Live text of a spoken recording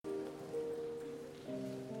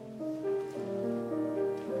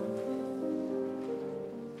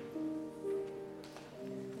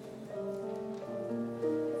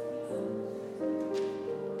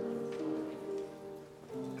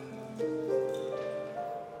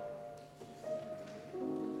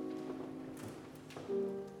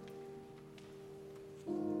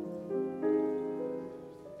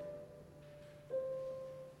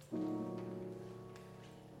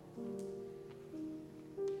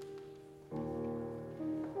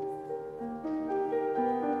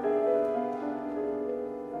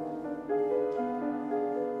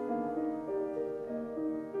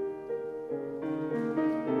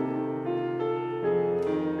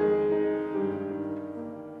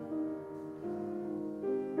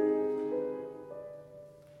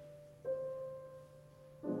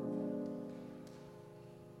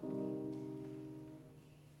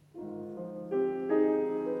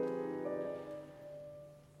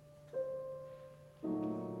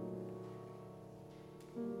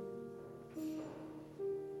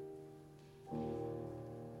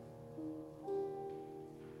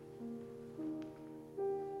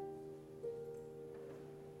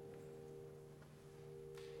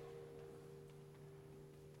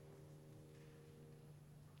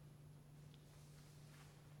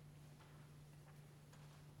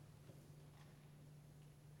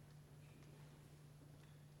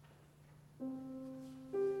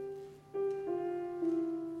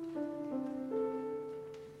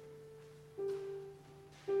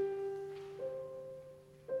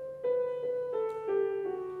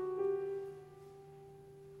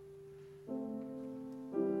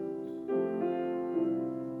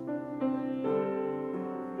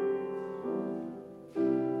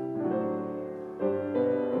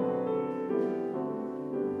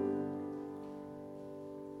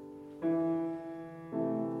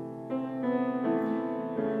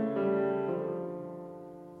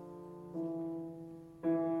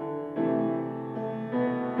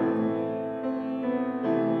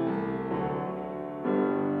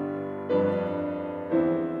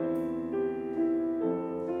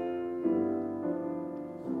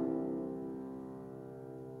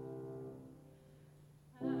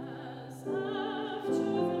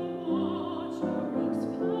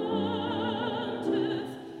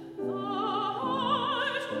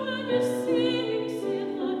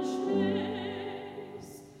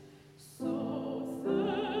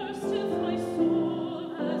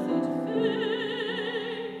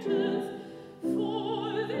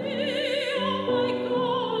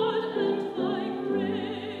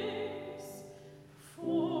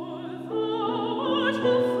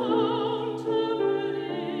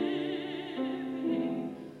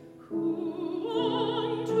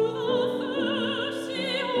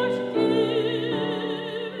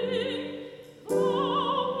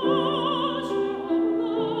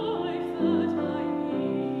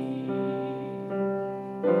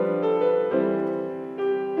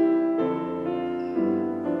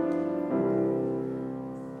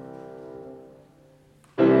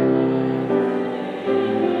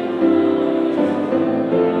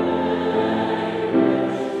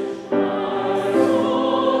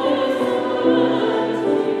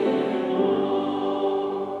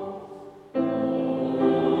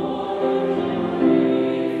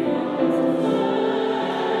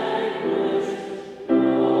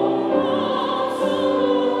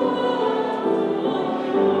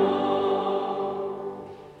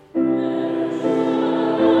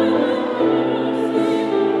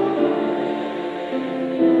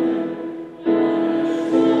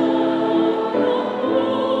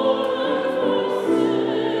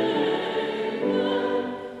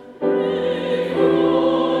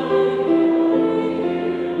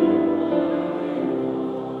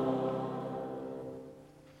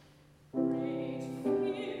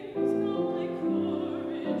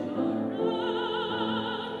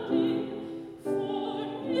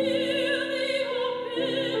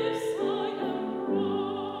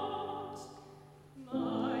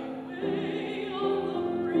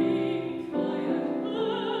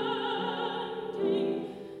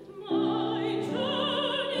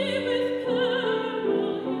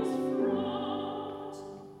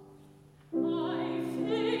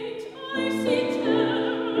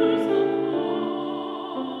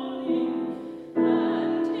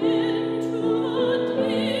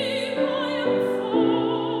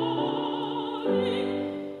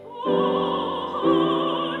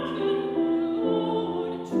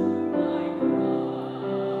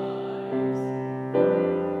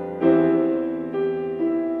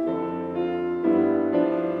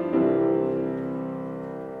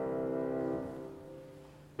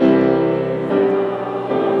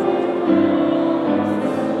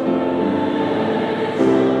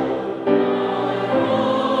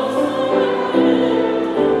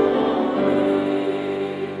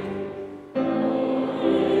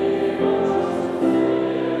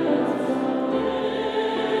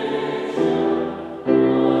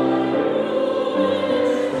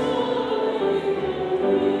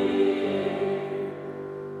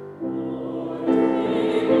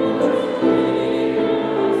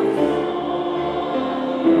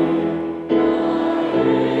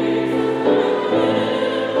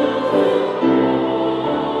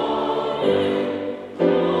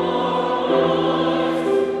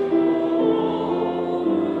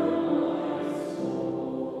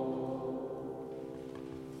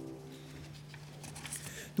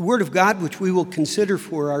The Word of God, which we will consider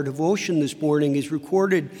for our devotion this morning, is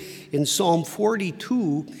recorded in Psalm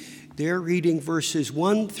 42. They're reading verses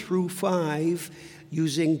 1 through 5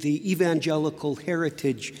 using the Evangelical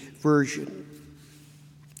Heritage Version.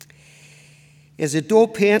 As a doe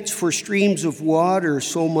pants for streams of water,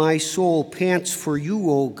 so my soul pants for you,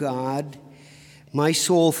 O God. My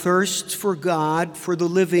soul thirsts for God, for the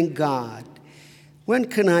living God. When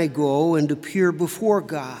can I go and appear before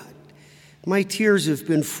God? My tears have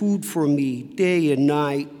been food for me day and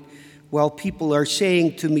night, while people are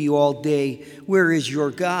saying to me all day, "Where is your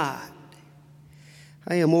God?"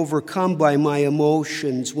 I am overcome by my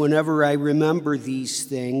emotions whenever I remember these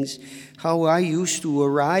things, how I used to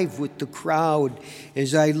arrive with the crowd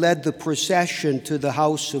as I led the procession to the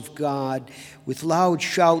house of God with loud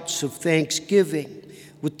shouts of thanksgiving,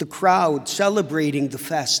 with the crowd celebrating the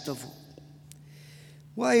festival.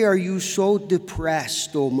 Why are you so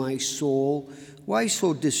depressed, O my soul? Why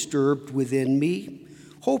so disturbed within me?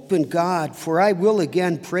 Hope in God, for I will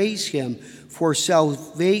again praise him for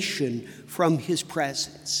salvation from his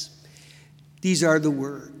presence. These are the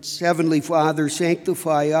words. Heavenly Father,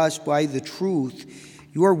 sanctify us by the truth.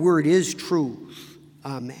 Your word is truth.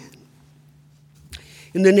 Amen.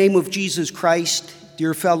 In the name of Jesus Christ,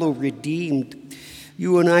 dear fellow redeemed,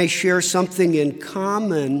 you and I share something in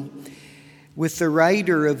common with the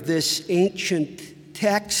writer of this ancient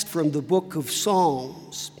text from the book of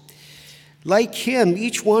Psalms. Like him,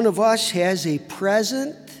 each one of us has a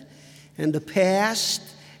present and a past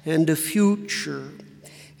and a future.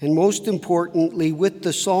 And most importantly, with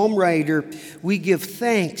the psalm writer, we give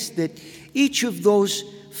thanks that each of those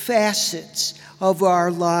facets of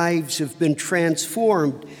our lives have been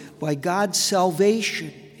transformed by God's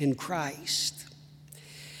salvation in Christ.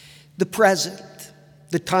 The present,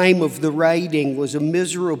 the time of the writing, was a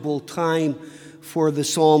miserable time for the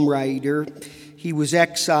psalm writer. He was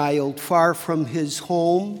exiled far from his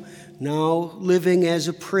home, now living as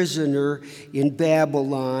a prisoner in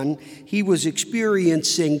Babylon. He was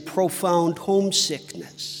experiencing profound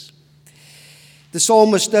homesickness. The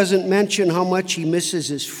psalmist doesn't mention how much he misses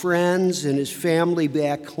his friends and his family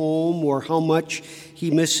back home, or how much he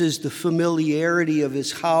misses the familiarity of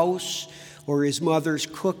his house, or his mother's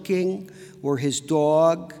cooking, or his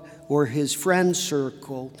dog, or his friend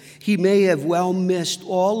circle. He may have well missed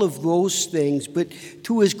all of those things, but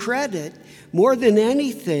to his credit, more than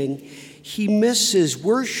anything, he misses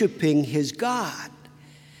worshiping his God,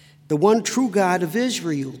 the one true God of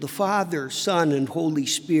Israel, the Father, Son, and Holy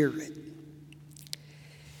Spirit.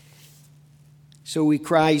 So he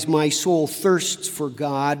cries, "My soul thirsts for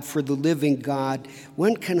God, for the living God.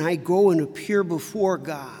 When can I go and appear before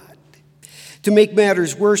God?" To make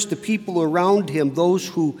matters worse, the people around him, those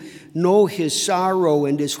who know his sorrow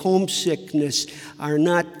and his homesickness, are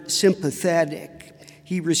not sympathetic.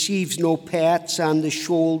 He receives no pats on the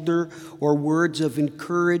shoulder or words of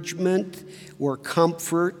encouragement or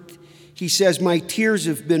comfort. He says, "My tears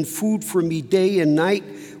have been food for me day and night,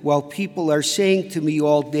 while people are saying to me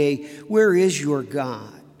all day, 'Where is your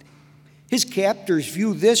God?'" His captors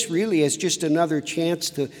view this really as just another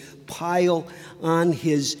chance to pile on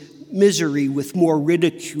his misery with more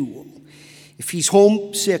ridicule. If he's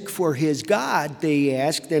homesick for his God, they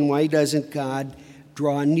ask, then why doesn't God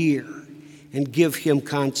draw near and give him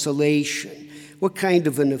consolation? What kind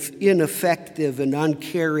of an ineffective and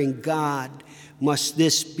uncaring God must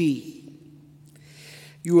this be?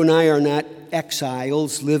 You and I are not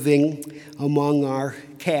exiles living among our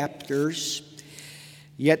captors.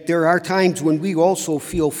 Yet there are times when we also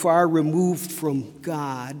feel far removed from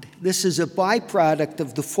God. This is a byproduct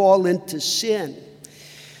of the fall into sin.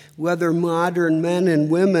 Whether modern men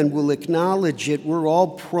and women will acknowledge it, we're all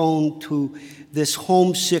prone to this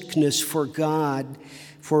homesickness for God,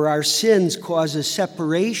 for our sins cause a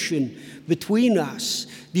separation between us.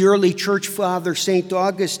 The early church father, St.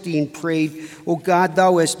 Augustine, prayed, "O God,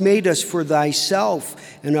 thou hast made us for thyself,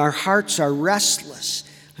 and our hearts are restless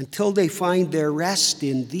until they find their rest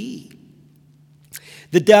in thee."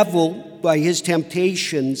 The devil, by his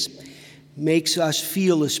temptations, makes us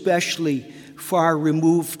feel especially far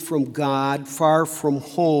removed from God, far from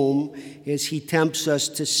home, as he tempts us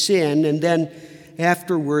to sin, and then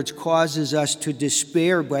afterwards causes us to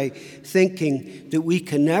despair by thinking that we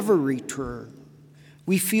can never return.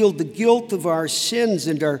 We feel the guilt of our sins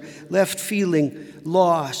and are left feeling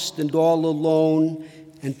lost and all alone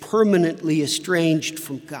and permanently estranged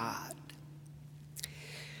from God.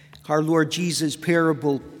 Our Lord Jesus'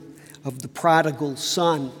 parable of the prodigal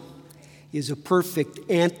son is a perfect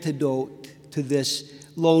antidote to this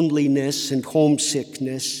loneliness and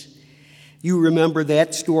homesickness. You remember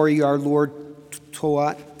that story our Lord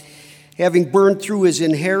taught. Having burned through his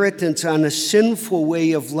inheritance on a sinful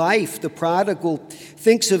way of life, the prodigal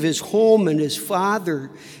thinks of his home and his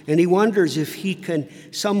father, and he wonders if he can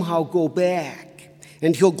somehow go back.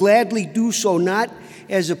 And he'll gladly do so, not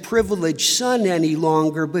as a privileged son any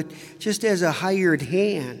longer, but just as a hired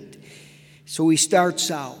hand. So he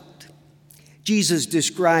starts out. Jesus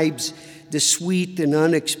describes the sweet and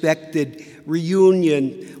unexpected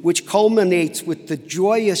reunion, which culminates with the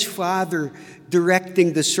joyous father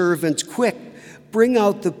directing the servants, "Quick, bring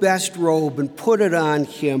out the best robe and put it on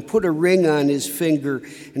him. Put a ring on his finger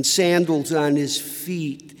and sandals on his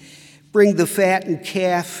feet. Bring the fattened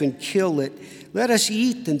calf and kill it. Let us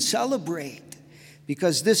eat and celebrate.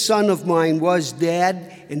 Because this son of mine was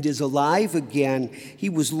dead and is alive again. He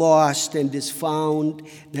was lost and is found."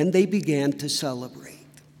 Then they began to celebrate.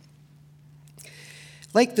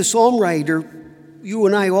 Like the psalm writer, you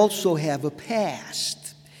and I also have a past.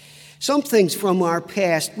 Some things from our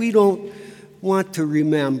past we don't want to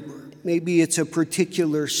remember. Maybe it's a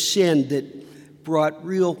particular sin that brought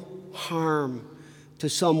real harm to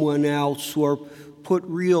someone else or put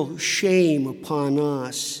real shame upon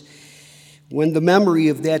us. When the memory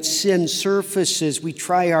of that sin surfaces, we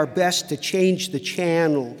try our best to change the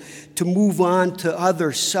channel, to move on to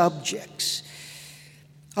other subjects.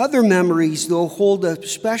 Other memories, though, hold a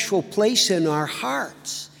special place in our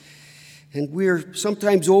hearts. And we're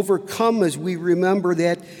sometimes overcome as we remember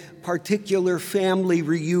that particular family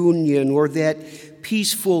reunion or that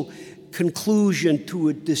peaceful conclusion to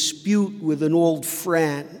a dispute with an old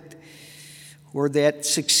friend, or that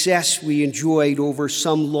success we enjoyed over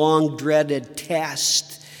some long-dreaded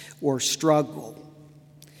test or struggle.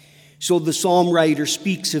 So the psalm writer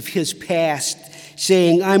speaks of his past,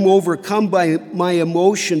 saying, "I'm overcome by my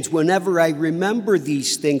emotions whenever I remember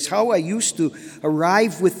these things, how I used to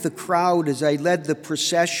arrive with the crowd as I led the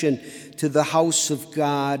procession to the house of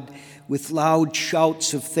God with loud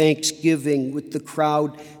shouts of thanksgiving, with the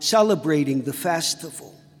crowd celebrating the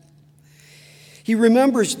festival." He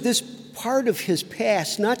remembers this part of his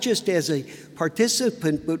past, not just as a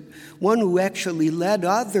participant, but one who actually led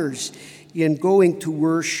others in going to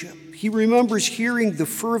worship. He remembers hearing the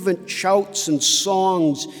fervent shouts and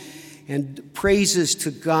songs and praises to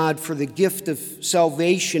God for the gift of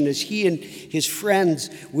salvation as he and his friends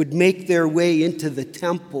would make their way into the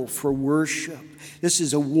temple for worship. This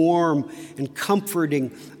is a warm and comforting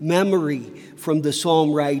memory from the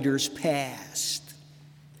psalm writer's past.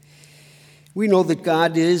 We know that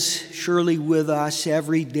God is surely with us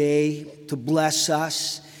every day to bless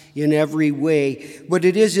us in every way, but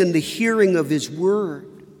it is in the hearing of his word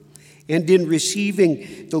and in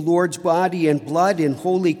receiving the Lord's body and blood in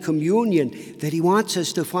Holy Communion that he wants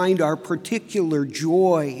us to find our particular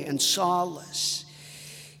joy and solace.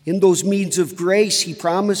 In those means of grace, he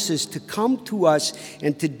promises to come to us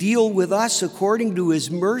and to deal with us according to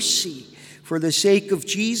his mercy for the sake of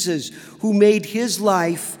Jesus, who made his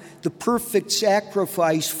life the perfect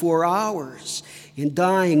sacrifice for ours in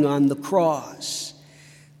dying on the cross.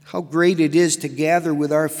 How great it is to gather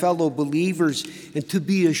with our fellow believers and to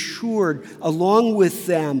be assured along with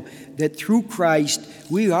them that through Christ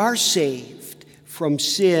we are saved from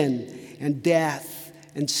sin and death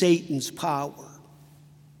and Satan's power.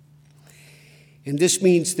 And this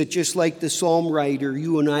means that just like the psalm writer,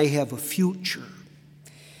 you and I have a future.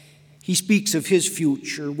 He speaks of his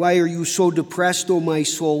future. "Why are you so depressed, O my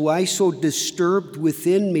soul? Why so disturbed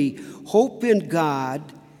within me? Hope in God,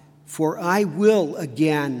 for I will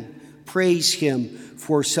again praise him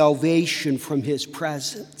for salvation from his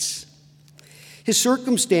presence." His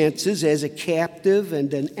circumstances as a captive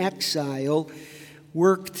and an exile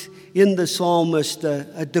worked in the psalmist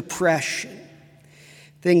a depression.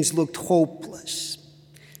 Things looked hopeless.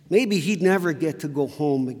 Maybe he'd never get to go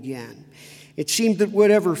home again. It seemed that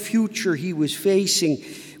whatever future he was facing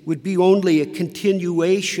would be only a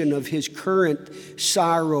continuation of his current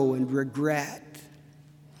sorrow and regret.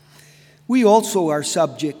 We also are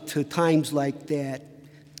subject to times like that,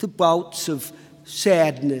 to bouts of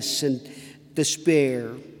sadness and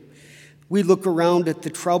despair. We look around at the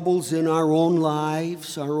troubles in our own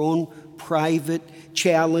lives, our own private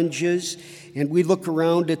challenges, and we look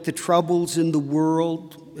around at the troubles in the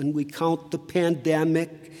world, and we count the pandemic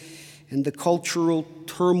and the cultural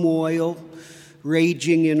turmoil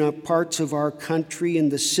raging in parts of our country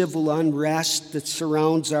and the civil unrest that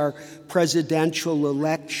surrounds our presidential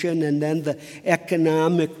election, and then the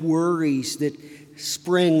economic worries that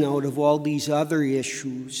spring out of all these other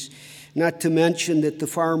issues. Not to mention that the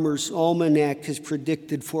Farmer's Almanac has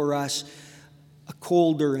predicted for us a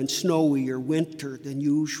colder and snowier winter than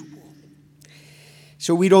usual.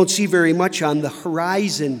 So we don't see very much on the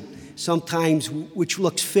horizon sometimes which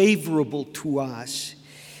looks favorable to us.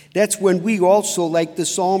 That's when we also, like the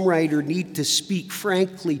psalm writer, need to speak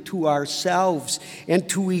frankly to ourselves and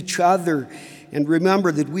to each other and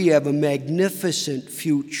remember that we have a magnificent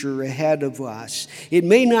future ahead of us. It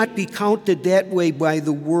may not be counted that way by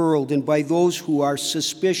the world and by those who are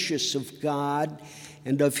suspicious of God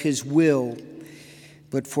and of His will,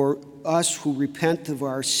 but for us who repent of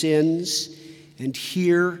our sins and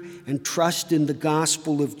hear and trust in the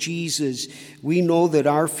gospel of Jesus, we know that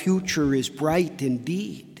our future is bright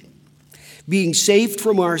indeed. Being saved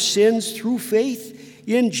from our sins through faith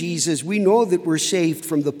in Jesus, we know that we're saved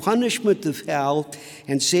from the punishment of hell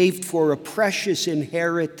and saved for a precious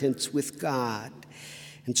inheritance with God.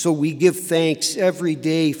 And so we give thanks every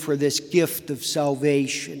day for this gift of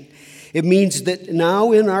salvation. It means that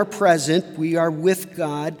now in our present, we are with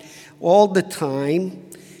God all the time,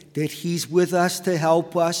 that He's with us to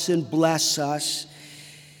help us and bless us.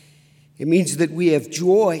 It means that we have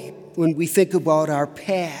joy when we think about our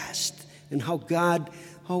past and how God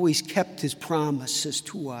always kept His promises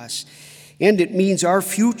to us. And it means our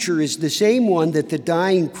future is the same one that the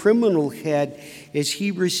dying criminal had as he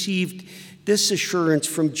received this assurance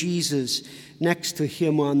from Jesus next to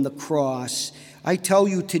Him on the cross. I tell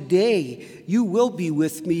you today, you will be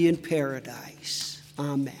with me in paradise.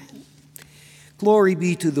 Amen. Glory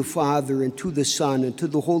be to the Father, and to the Son, and to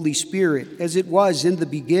the Holy Spirit, as it was in the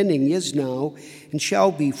beginning, is now, and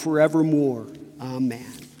shall be forevermore.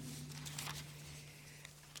 Amen.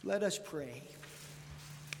 Let us pray.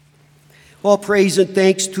 All praise and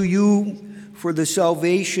thanks to you for the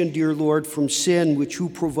salvation, dear Lord, from sin, which you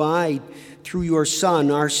provide through your Son,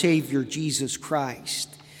 our Savior, Jesus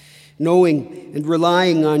Christ. Knowing and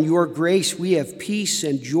relying on your grace, we have peace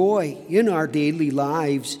and joy in our daily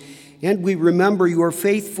lives, and we remember your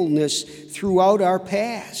faithfulness throughout our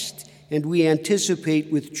past, and we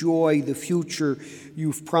anticipate with joy the future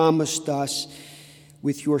you've promised us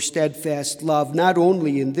with your steadfast love, not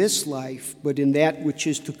only in this life, but in that which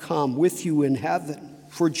is to come with you in heaven.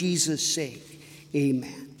 For Jesus' sake,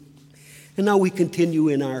 amen. And now we continue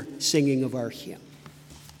in our singing of our hymn.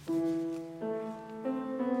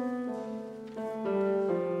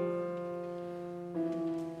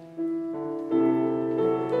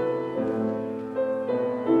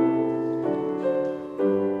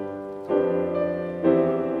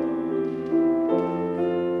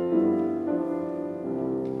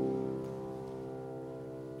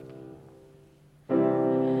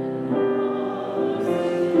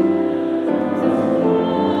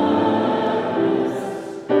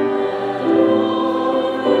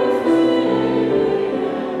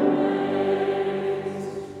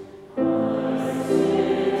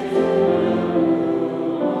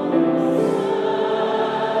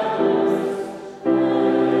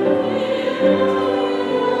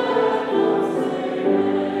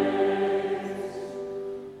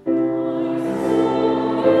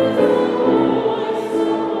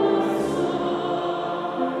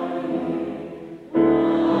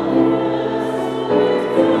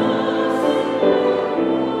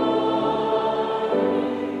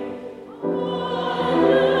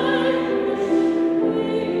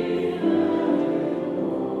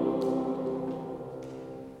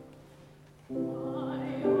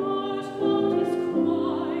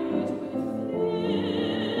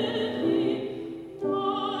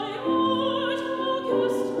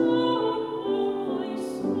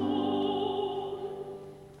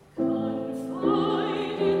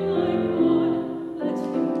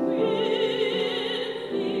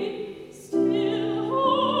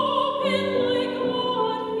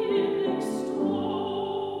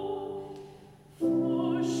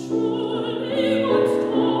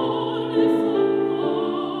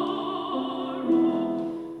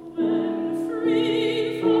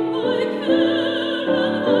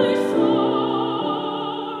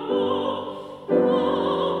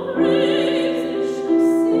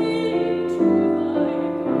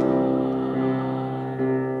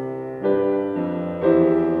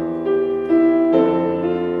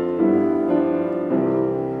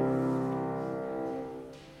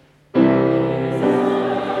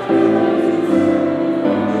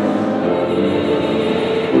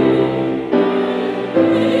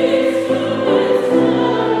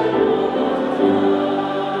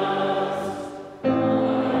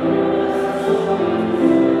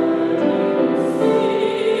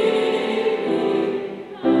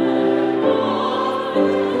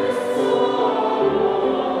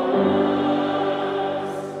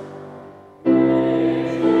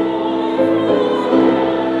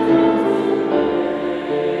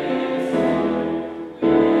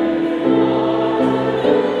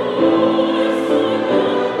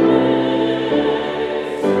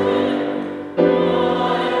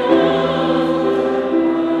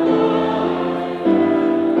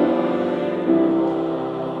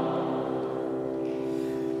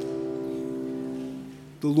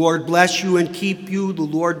 Lord bless you and keep you. The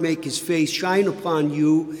Lord make his face shine upon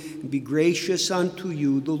you and be gracious unto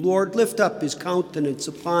you. The Lord lift up his countenance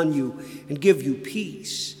upon you and give you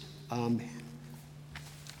peace. Amen.